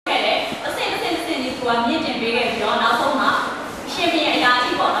are meeting big on our home. She be a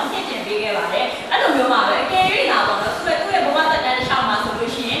yard on a kitchen big about it. I don't know about it. Carry now on us, but we have one that shall my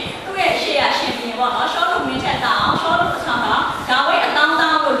solution. We have share shipping one or short of me down, short of the summer. Now wait a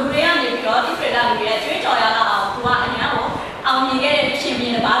downtown will do the only because if we are doing or out to our animal, I'll get a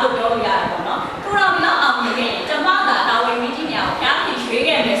shipping in the battle of yard. To run out again, the mother, now we're meeting now, Captain Schwig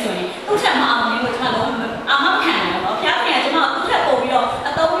and Missoni. To tell my with my own, I'm a can of Captain as a mother to tell you, I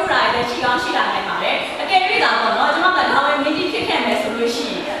told you right that she got it. Again, we don't know, the mother, now we're meeting.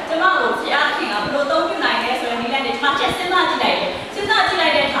 Solution. The model is asking a blow united so we let it much as today. Since I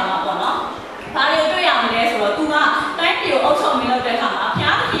did come up on Pario young days or two. Thank you also meal the come up.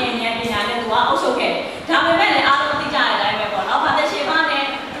 Piano and also okay. Tell me many out of the child I remember. But the Shivan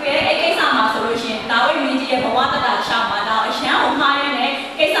create a case of solution. Now we meet here for one that shama now a sham of my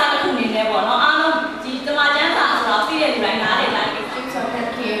name. Case out of Kuni never. No, I know the magenta. I'll see it right now. Like it's a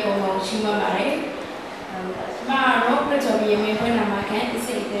pet care or Shima. Ma rope to be a member of my can't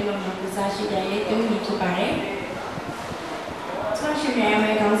say them on the Sashi Day, don't need to buy it. So she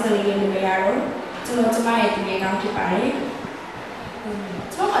may counseling in the arrow, to know to my to be account to buy it.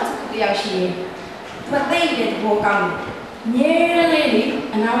 So much the she, but they did walk on. Near the lady,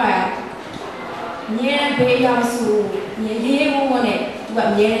 an hour. Near Bay also, near here won it,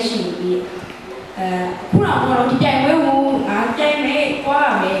 what near she would be. Put on one of the day, will I may for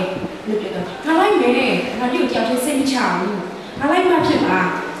me. I like me, I do get the same charm. I like my chip.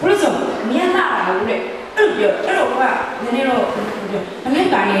 What is it? Me and I would I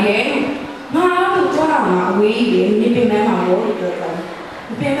like my hair. Mamma, we live in Mamma.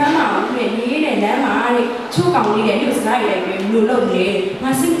 Mamma, we need and then I took on the news like you look here.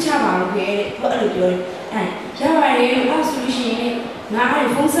 My same charm, what are you doing? And Java, how solution. Now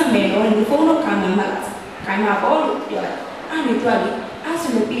I phone some mail and the phone of come up all I'm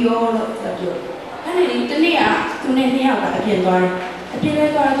as will be all of you. And in the near to Nania again, a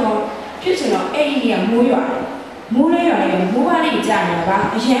pillar kitchen of A. Muya. Muya, Muari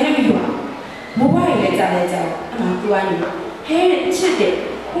Jana, a Shannon. Muay Jana, and Antuani. Hey, Chitty,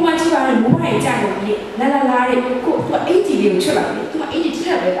 who much you are Muay Jana, Nala, cook for 80 you children, to 80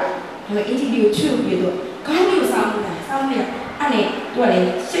 children, and 80 you children. Come you sound near, Annie,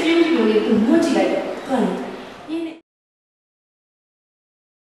 dwelling, 70 million to mutilate 20.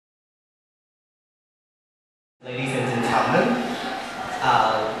 Ladies and gentlemen,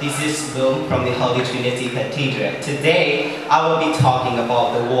 this is Bloom from the Holy Trinity Cathedral. Today, I will be talking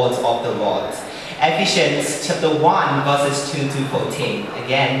about the words of the Lord. Ephesians chapter 1 verses 2 to 14.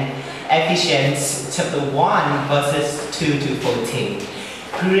 Again, Ephesians chapter 1 verses 2 to 14.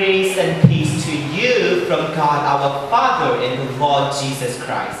 Grace and peace to you from God our Father and the Lord Jesus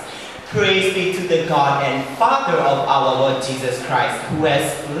Christ. Praise be to the God and Father of our Lord Jesus Christ, who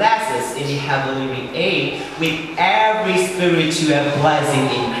has blessed us in the heavenly realm with every spiritual blessing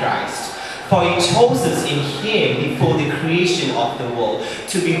in Christ. For He chose us in Him before the creation of the world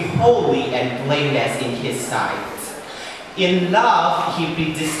to be holy and blameless in His sight. In love, He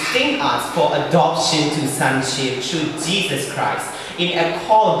predestined us for adoption to sonship through Jesus Christ, in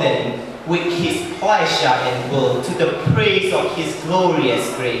accordance with His pleasure and will, to the praise of His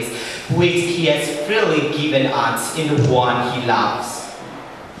glorious grace, which He has freely given us in the one He loves.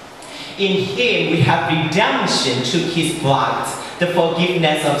 In Him we have redemption through His blood, the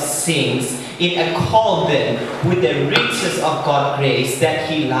forgiveness of sins, in accordance with the riches of God's grace that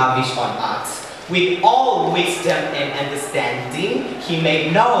He lavished on us. With all wisdom and understanding, He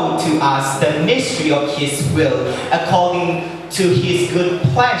made known to us the mystery of His will, according to His good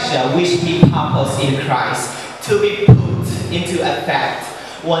pleasure which He purposed in Christ, to be put into effect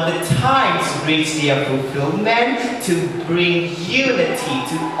when the times reach their fulfillment, to bring unity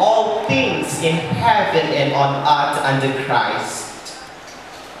to all things in heaven and on earth under Christ.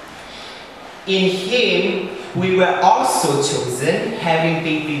 In Him we were also chosen, having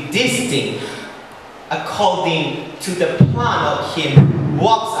been predestined according to the plan of Him who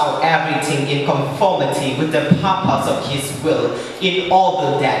works out everything in conformity with the purpose of His will, in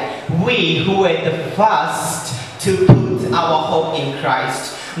order that we who were the first to put our hope in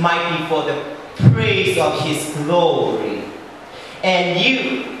Christ might be for the praise of His glory. And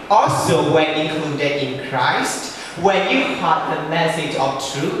you also were included in Christ when you heard the message of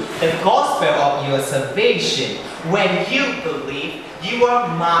truth, the gospel of your salvation. When you believed, you were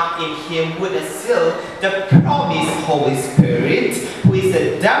marked in Him with a seal, the promised Holy Spirit, who is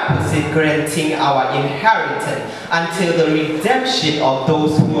the deposit granting our inheritance until the redemption of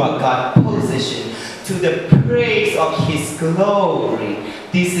those who are God's possession, to the praise of His glory.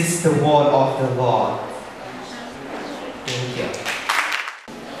 This is the word of the Lord. Thank you.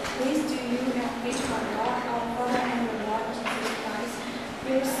 Please do you have which one?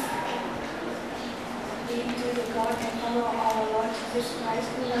 Jesus Christ,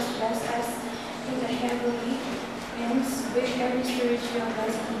 who has blessed us in the heavenly realms with every spiritual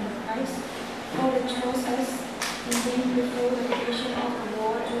blessing in Christ. For it chose us in Him before the creation of the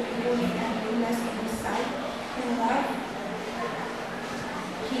world to be holy and blameless in His sight. In love,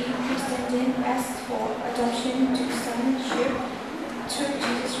 He predestined us for adoption to sonship through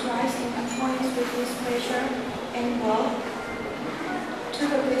Jesus Christ in accordance with His pleasure and will, to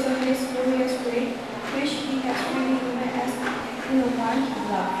the praise of His glorious grace, which He has freely given us in the one He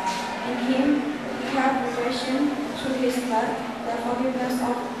loved. In Him we have redemption through His blood, the forgiveness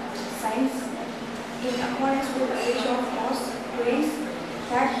of sins, in accordance with the age of God's grace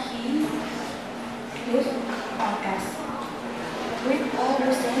that He gives on us. With all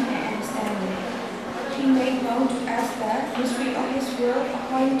wisdom and understanding, He made known to us the mystery of His will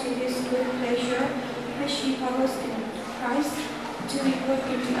according to His good pleasure, which He purposed in Christ to be put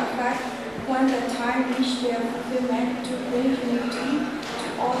into effect when the time reached their fulfillment, to bring unity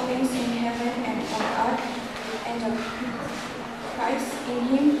to all things in heaven and on earth, and of Christ. In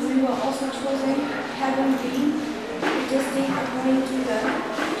Him we were also chosen, having been predestined according to the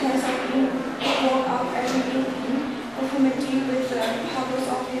plans of Him, to work out everything in conformity with the purpose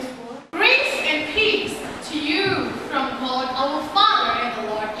of His will. Grace and peace to you from God our Father and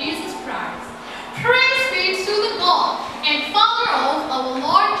the Lord Jesus Christ. Praise be to the God and Father of our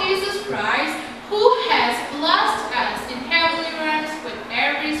Lord Jesus Christ, who has blessed us in heavenly realms with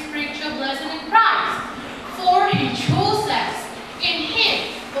every spiritual blessing in Christ. For He chose us in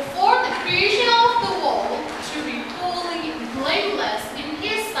Him before the creation of the world to be holy and blameless in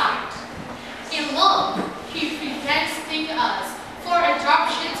His sight. In love, He predestined us for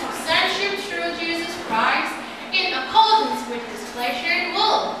adoption to sonship through Jesus Christ in accordance with His pleasure and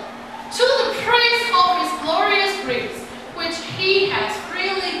will, to the praise of His glorious grace, which He has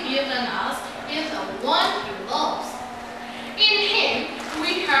freely given us in the one He loves. In Him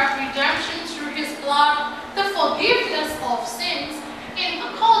we have redemption through His blood, the forgiveness of sins, in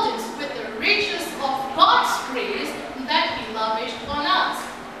accordance with the riches of God's grace that He lavished on us.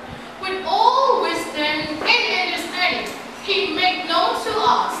 With all wisdom and understanding, He made known to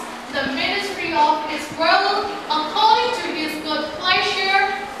us the ministry of His will according to His good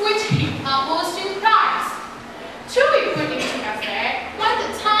pleasure, which He purposed in Christ, to be put into effect when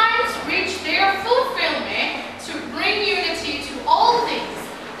the times reach their fulfillment, to bring unity to all things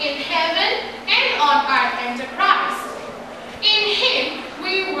in heaven and on earth under Christ. In Him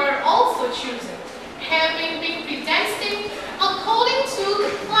we were also chosen, having been predestined according to the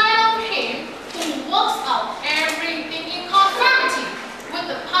plan of Him who works out everything in conformity with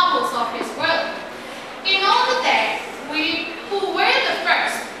the purpose of His will, in order that we who were the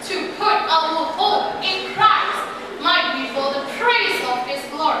first to put our hope in Christ might be for the praise of His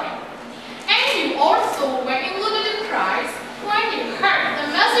glory. And you also were included in Christ when you heard the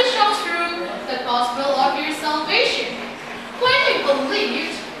message of truth, the gospel of your salvation. When you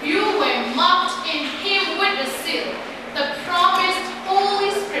believed, you were marked in Him with a seal, the promised Holy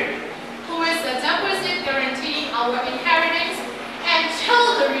Spirit, who is the deposit guaranteeing our inheritance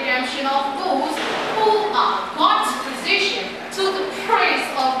until the redemption of those who are God's possession, to the praise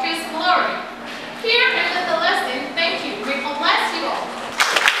of His glory. Here ended the lesson. Thank you. We bless you all.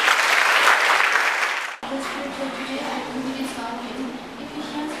 The scripture today activity is found in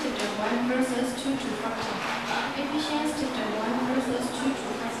Ephesians chapter 1 verses 2 to 14. Ephesians chapter 1 verses 2 to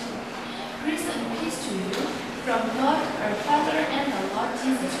 14. Grace and peace to you from God our Father and the Lord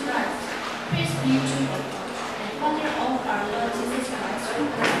Jesus Christ. Praise be to the God and Father of our Lord Jesus Christ, who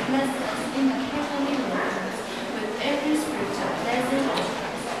has blessed us in the heavenly realms with every spiritual blessing of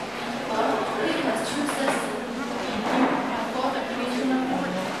Christ. For He has chosen us in Him before the creation of the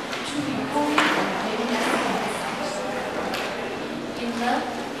world to be holy and blameless in His sight. In love,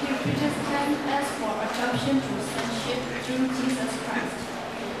 He predestined us for adoption to sonship through Jesus Christ.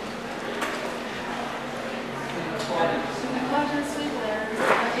 In accordance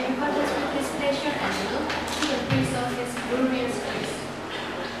with His pleasure and will, to the praise of His glorious grace,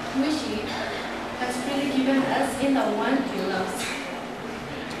 which He has freely given us in the one He loves.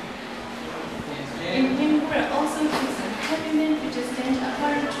 In Him we are also chosen, having been predestined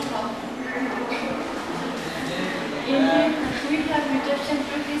according to God. In Him we have redemption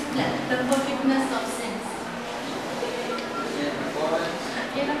through His blood, the forgiveness of sins.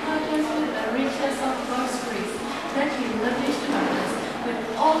 In accordance with the riches of God's grace that He lavished on us, with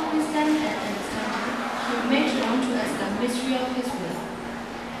all wisdom and understanding, He made known to us the mystery of His will.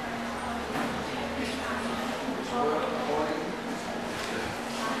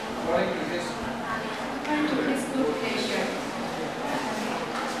 According to His good pleasure,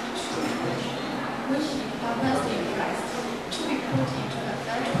 which He purposed in Christ, to be put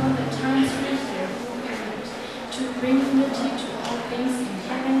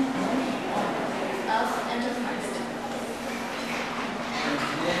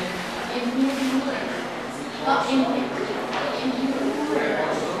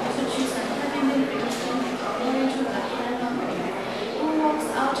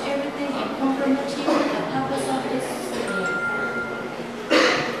walking in conformity with the purpose of His Spirit.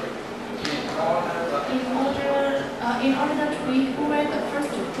 In order that we who were the first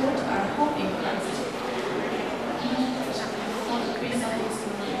to put our hope in Christ, for the grace of His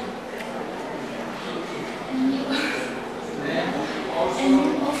glory. And you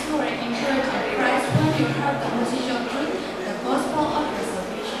also are encouraged in Christ when you heard the message of truth, the gospel of your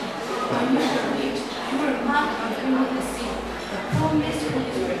salvation. When you heard it, you were marked on the seal, the promised Holy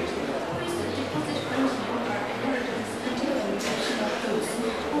Spirit, who is the deposit granting you our inheritance until the redemption of those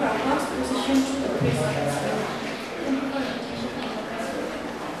who are God's possession to the praise of His glory.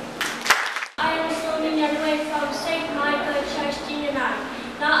 I am Sonia Nyanwei from St. Michael Church, Jinyanan.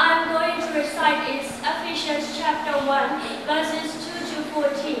 Now I am going to recite Ephesians chapter 1, verses 2 to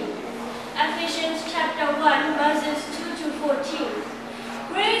 14. Ephesians chapter 1, verses 2 to 14.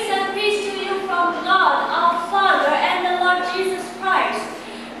 Grace and peace to you from God, our Father, and the Lord Jesus Christ.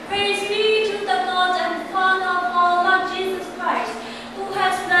 Praise be to the God and Father of our Lord Jesus Christ, who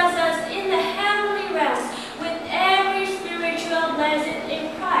has blessed us in the heavenly realms with every spiritual blessing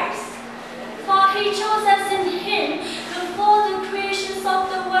in Christ. For He chose us in Him before the creations of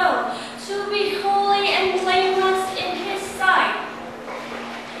the world to be holy and blameless in His sight.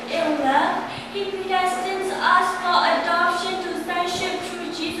 In love, He predestines us for adoption to sonship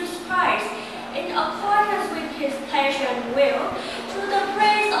through Jesus Christ, in accordance with His pleasure and will, to the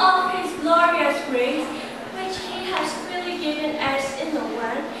praise of His glorious grace, which He has freely given us in the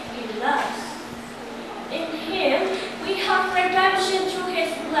one He loves. In Him, we have redemption through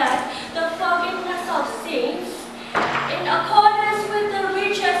His blood, the forgiveness of sins, in accordance with the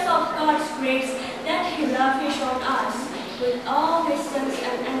riches of God's grace that He lavished on us with all wisdom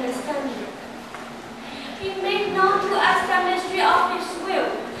and understanding. He made known to us the mystery of His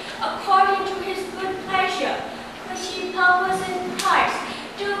will, according to His good pleasure, which He purposed in Christ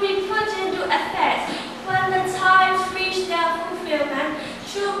to be put into effect when the times reach their fulfillment,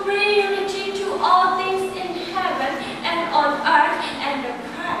 to bring unity to all things in heaven and on earth and the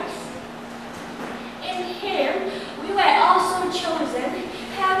Christ. In Him we were also chosen,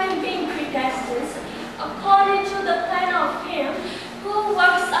 having been predestined, according to the plan of Him who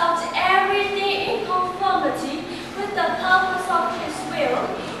works out everything in conformity with the purpose of His will,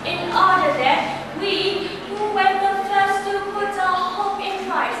 in order that we, who were the first to put our hope in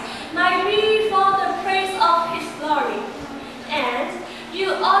Christ, might be for the praise of His glory. And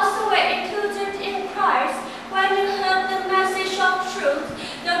you also were included in Christ when you heard the message of truth,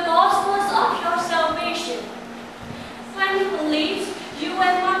 the gospels of your salvation. When you believed, you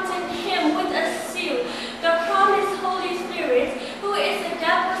were marked in Him with a seal, the promised Holy Spirit, who is the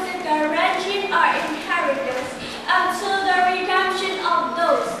deposit guaranteeing our inheritance until the redemption of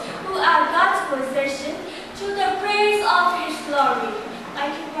those who are God's possession, to the praise of His glory.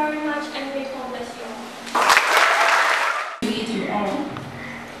 Thank you very much, and may God bless you all. Read you all.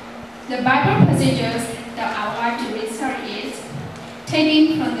 The Bible passages that I would like to read is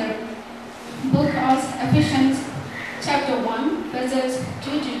taken from the book of Ephesians chapter 1, verses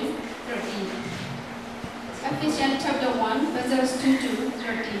 2 to 13. Ephesians chapter 1, verses 2 to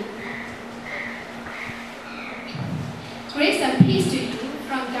 13. Grace and peace to you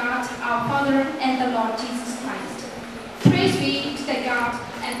from God, our Father, and the Lord Jesus Christ. Praise be to the God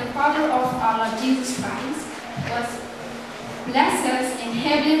and the Father of our Lord Jesus Christ, who has blessed us in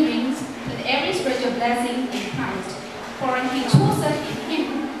heavenly realms with every spiritual blessing in Christ. For He chose us in Him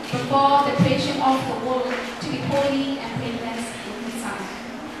before the creation of the world to be holy and blameless in His sight.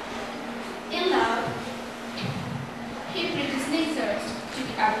 In love, He predestines us to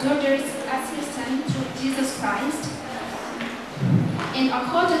be our daughters as His Son through Jesus Christ, in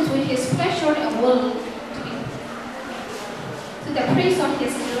accordance with His pleasure and will, to the praise of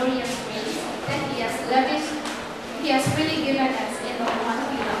His glorious grace that He has lavished, He has freely given us in the one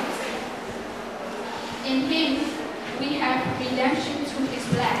He loves. In Him we have redemption through His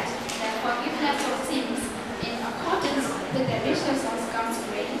blood, the forgiveness of sins, in accordance with the riches of God's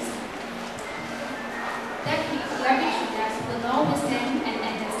grace that He lavished on us with all wisdom and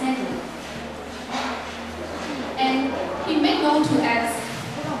understanding. And He made known to us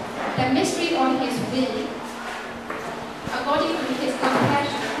the mystery of His will, according to His good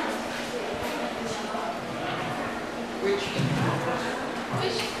pleasure, which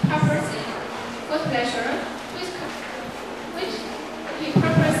purposes good pleasure, which He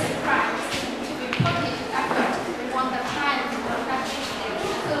purposed in Christ to be put into effect when the time of perfection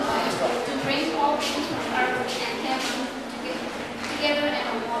is.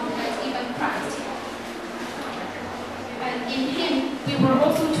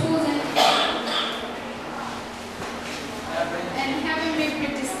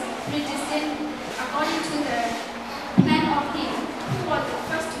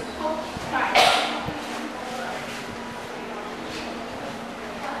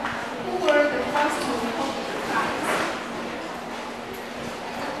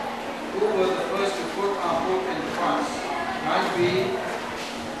 who were the first to put our hope in Christ, might be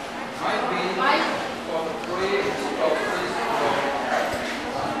for the praise of His glory.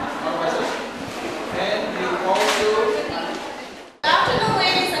 And you also. Good afternoon,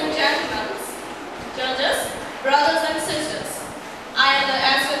 ladies and gentlemen, judges, brothers and sisters. I am the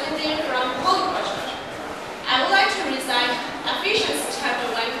Aswatindin from Holy Church. I would like to recite Ephesians chapter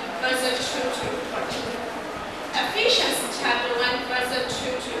 1, verses 2 to 14. Ephesians chapter 1, verses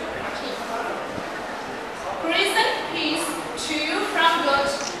 2 to 14. Grace and peace to you from God,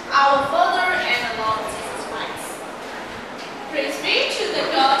 our Father and the Lord Jesus Christ. Praise be to the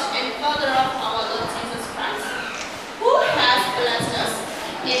God and Father of our Lord Jesus Christ, who has blessed us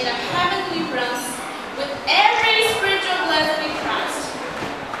in the heavenly realms with every spiritual blessing in Christ.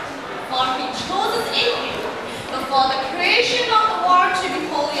 For He chose us in Him before the creation of the world to be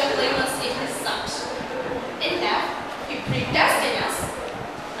holy and blameless in His sight. In that, He predestined us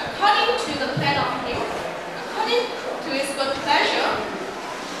according to the plan of Him, according to His good pleasure,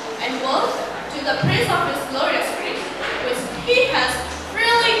 and will to the praise of His glorious grace, which He has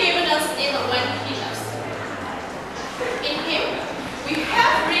freely given us in the one He loves. In Him, we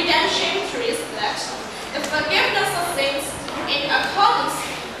have redemption through His blood, the forgiveness of sins in accordance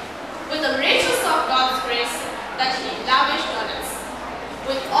with the riches of God's grace that He lavished on us.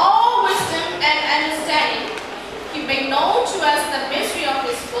 With all wisdom and understanding, He made known to us the mystery of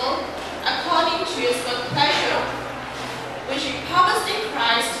His will, according to His good pleasure, which He purposed in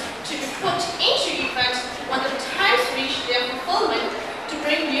Christ to be put into effect when the times reach their fulfillment, to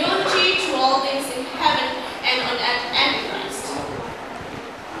bring unity to all things in heaven and on earth and in Christ.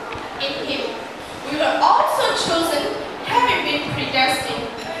 In Him, we were also chosen, having been predestined,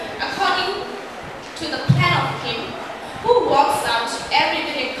 according to the plan of Him, who works out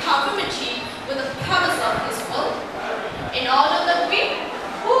everything in conformity with the purpose of His will, in order that we,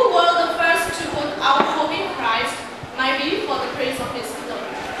 who were the first to put our hope in Christ, might be for the praise of His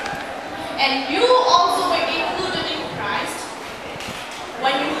glory. And you also were included in Christ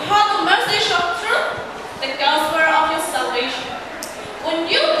when you heard the message of truth, the gospel of your salvation. When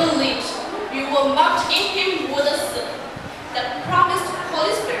you believed, you were marked in Him with a seal, the promised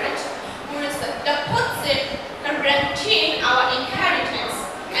Holy Spirit, who is the deposit guaranteeing our inheritance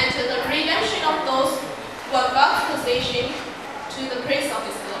and to the redemption of those who are God's possession, to the praise of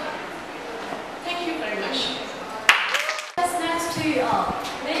His glory. Thank you very much. Nice to you all.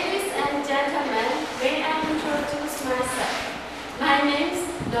 Ladies and gentlemen, may I introduce myself. My name is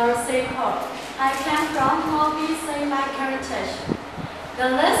Dorothy Hall. I come from Moby St. Michael Church. The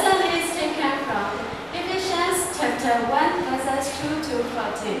lesson is taken from Ephesians chapter 1, verses 2 to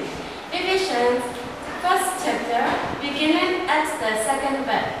 14. Ephesians, first chapter, beginning at the second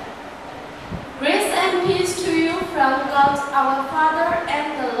verse. Grace and peace to you from God our Father and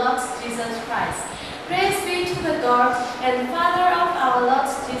the Lord Jesus Christ. Praise be to the God and Father of our Lord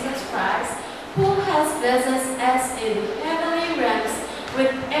Jesus Christ, who has blessed us in heavenly realms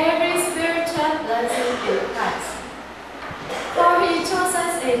with every spiritual blessing in Christ. For He chose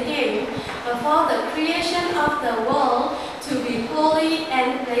us in Him before the creation of the world to be holy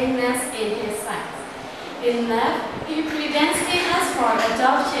and blameless in His sight. In love, He predestined us for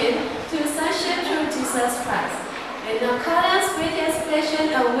adoption to sonship through Jesus Christ, in accordance with His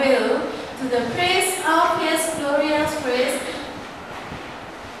pleasure and will, to the praise of His glorious grace,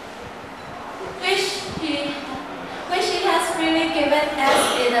 which He has freely given us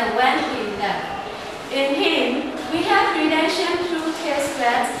in the one He loved. In Him, we have redemption through His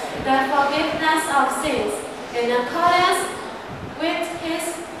blood, the forgiveness of sins, in accordance with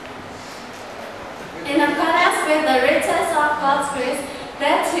the riches of God's grace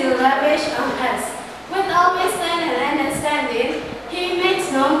that He lavished on us. With all wisdom and understanding, He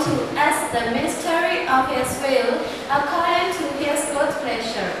makes known to us the mystery of His will, according to His good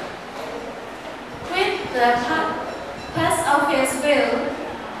pleasure. With the purpose of His will,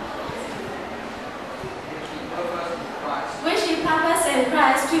 which He purposed in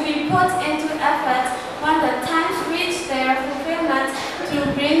Christ to be put into effect when the times reach their fulfillment, to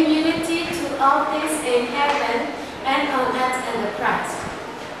bring unity to all things in heaven and on earth in Christ.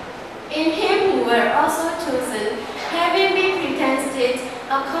 In Him we were also chosen, having been predestined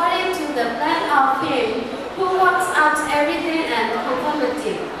according to the plan of Him who works out everything in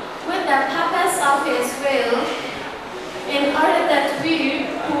conformity with the purpose of His will, in order that we,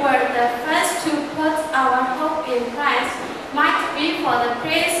 who were the first to put our hope in Christ, might be for the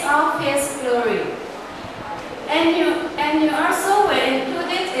praise of His glory. And you also were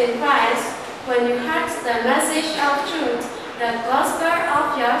included in Christ when you heard the message of truth, the gospel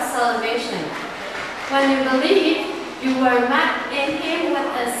of your salvation. When you believed, you were marked in Him with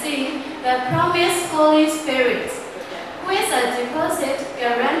a seal, the promised Holy Spirit, who is a deposit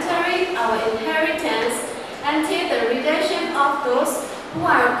guaranteeing our inheritance until the redemption of those who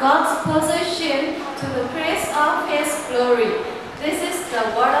are God's possession to the praise of His glory. This is the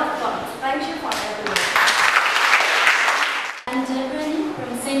word of God. Thank you for everyone. I'm Deborah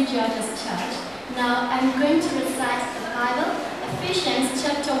from St. George's Church. Now I'm going to recite the Bible, Ephesians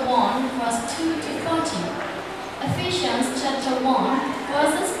chapter 1, verse 2 to 14. Ephesians chapter 1,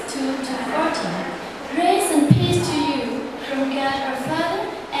 verses 2 to 14. Grace and peace to you from God our Father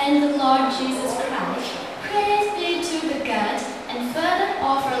and the Lord Jesus Christ. Praise be to the God and Father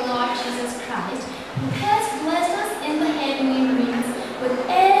of our Lord Jesus Christ, who has blessed us in the heavenly realms with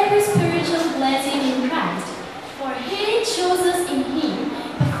every spiritual blessing in Christ. For He chose us in Him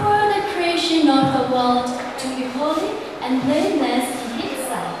before the creation of the world to be holy and blameless in His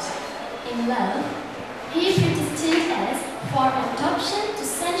sight. In love, He predestined us for adoption to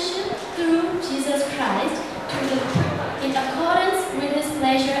sonship through Jesus Christ in accordance with His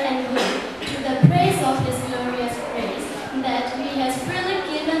pleasure and will, to the praise of His glorious grace that He has freely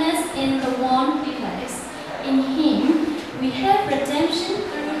given us in the one He loves. In Him we have redemption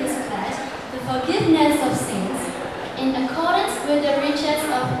through His blood, the forgiveness of sins, in accordance with the riches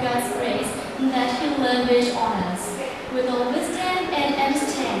of God's grace that He lavished on us. With all wisdom and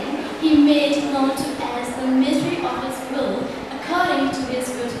understanding, He made known to us the mystery of His will, according to His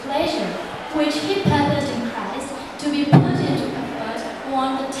good pleasure, which He purposed in Christ to be put into effect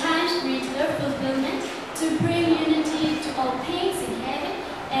when the times reach their fulfillment, to bring unity to all things in heaven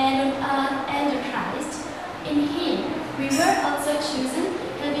and on earth under Christ. In Him we were also chosen,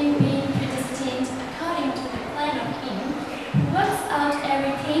 having been predestined according to the plan of Him, who works out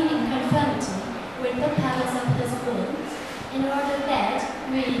everything in conformity with the purpose of His will, in order that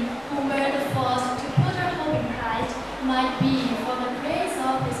we, who were the first to put our hope in Christ, might be for the praise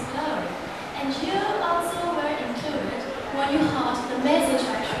of His glory. And you also were included when you heard the message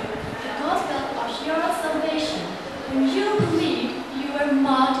of truth, the gospel of your salvation. When you believed, you were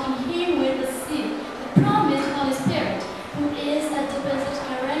marked in Him with the seal, the promised Holy Spirit, who is a deposit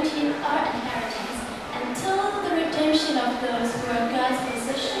guaranteeing our inheritance until the redemption of those who are God's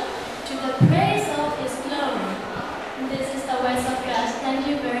possession, to the praise of His glory. This is the words of God. Thank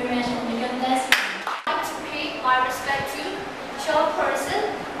you very much, and may God bless you. I'd like to pay my respect to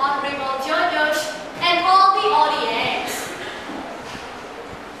Chairperson, Honorable Judges, and all the audience.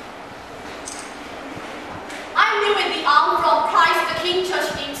 I'm new in the arm from Christ the King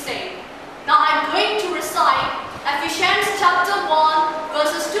Church in St. Now I'm going to recite Ephesians chapter 1,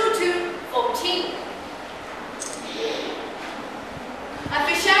 verses 2 to 14.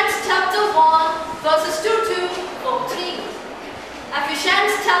 Ephesians chapter 1, verses 2 to 14.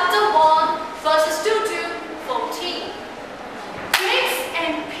 Ephesians chapter 1, verses 2 to 14. Grace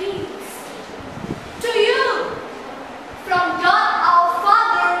and peace to you from God our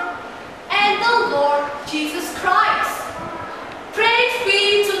Father and the Lord Jesus Christ. Praise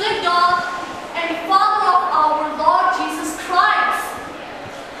be to the God and Father of our Lord Jesus Christ,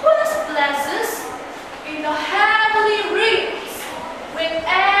 who has blessed us in the heavenly realms with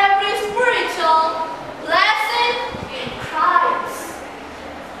every spiritual blessing in Christ.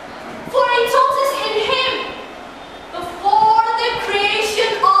 For He chose us in Him before the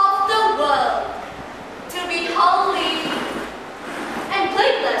creation of the world to be holy and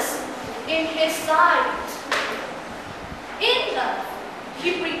blameless in His sight. In love,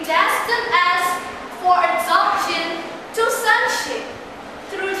 He predestined us for adoption to sonship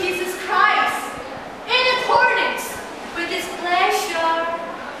through Jesus Christ in accordance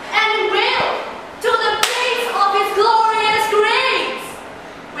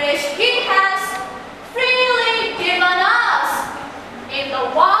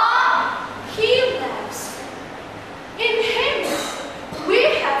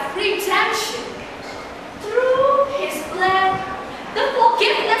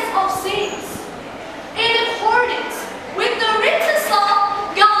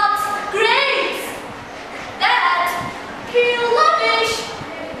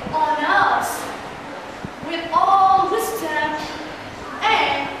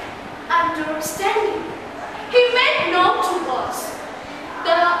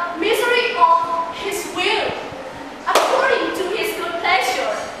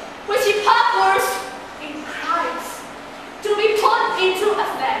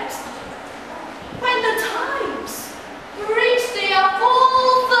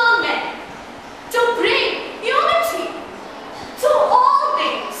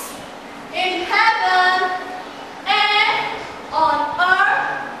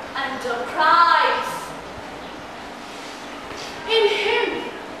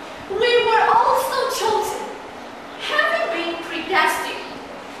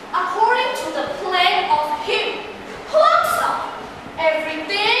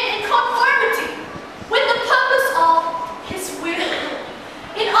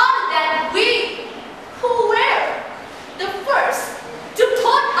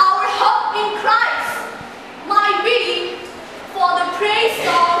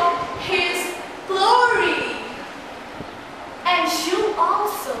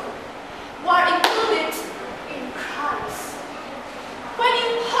also were included in Christ. When you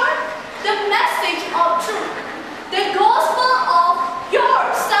heard the message of truth, the gospel of your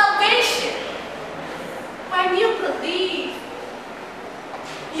salvation, when you believe,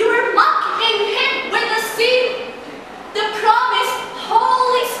 you were marked in Him with the seal, the promised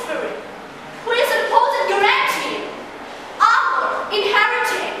Holy Spirit, who is supposed to guarantee our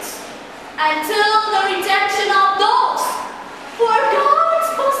inheritance until the redemption of those who are God's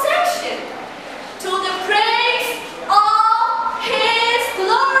possession, to the praise of His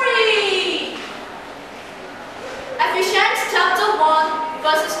glory. Ephesians chapter 1,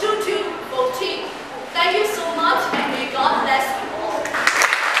 verses 2 to 14. Thank you so much, and may God bless you all.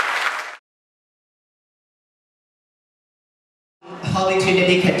 Holy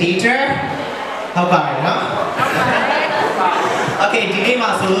Trinity Cathedral. How about it, no? Okay, ဒီနေ့မှာ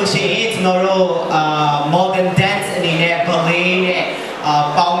ဆိုလို့ရှိရင်ကျွန်တော်တို့ modern dance အနေနဲ့ ballet နဲ့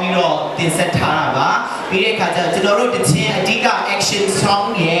ပေါင်းပြီးတော့တင်ဆက်ထားတာပါပြီးတဲ့အခါကျတော့ကျွန်တော်တို့တခြင်းအဓိက action song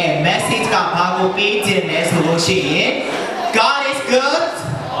ရဲ့ message ကဘာကိုပေးခြင်းလဲဆိုလို့ရှိရင် God is good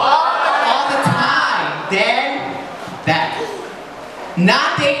all the time then that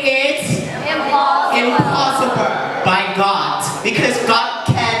nothing is impossible by God because God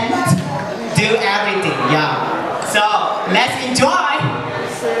can do everything. Yeah. So let's enjoy.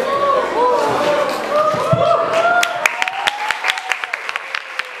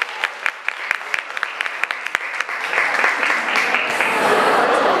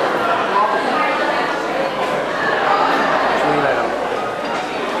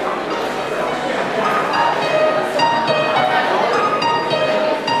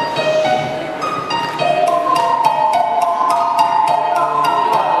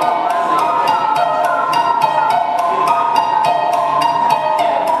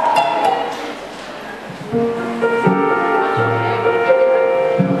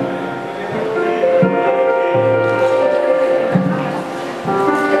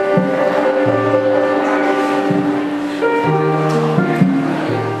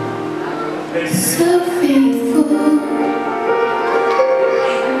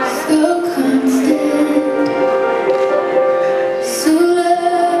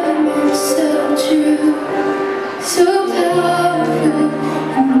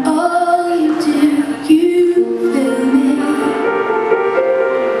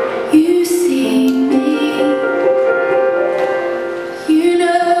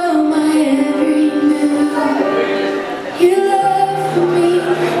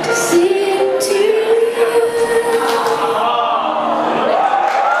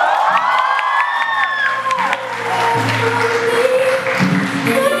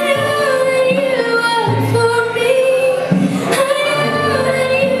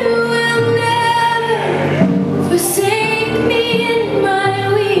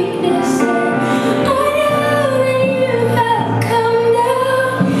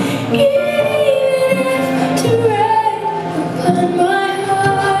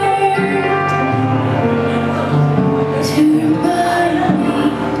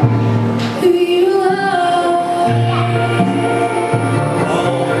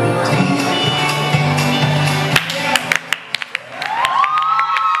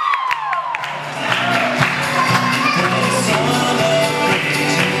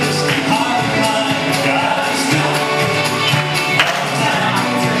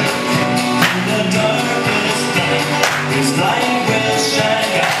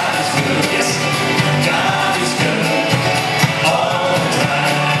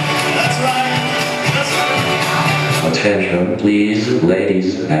 Attention, please,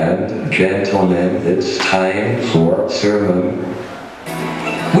 ladies and gentlemen, it's time for sermon.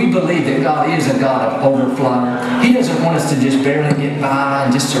 We believe that God is a God of overflow. He doesn't want us to just barely get by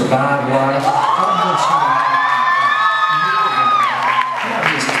and just survive life.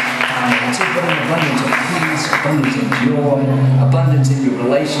 Abundance of peace, abundance of joy, abundance in your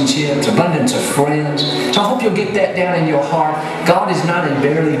relationships, abundance of friends. So I hope you'll get that down in your heart. God is not a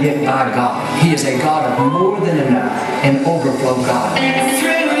barely get by God. He is a God of more than enough and overflow God.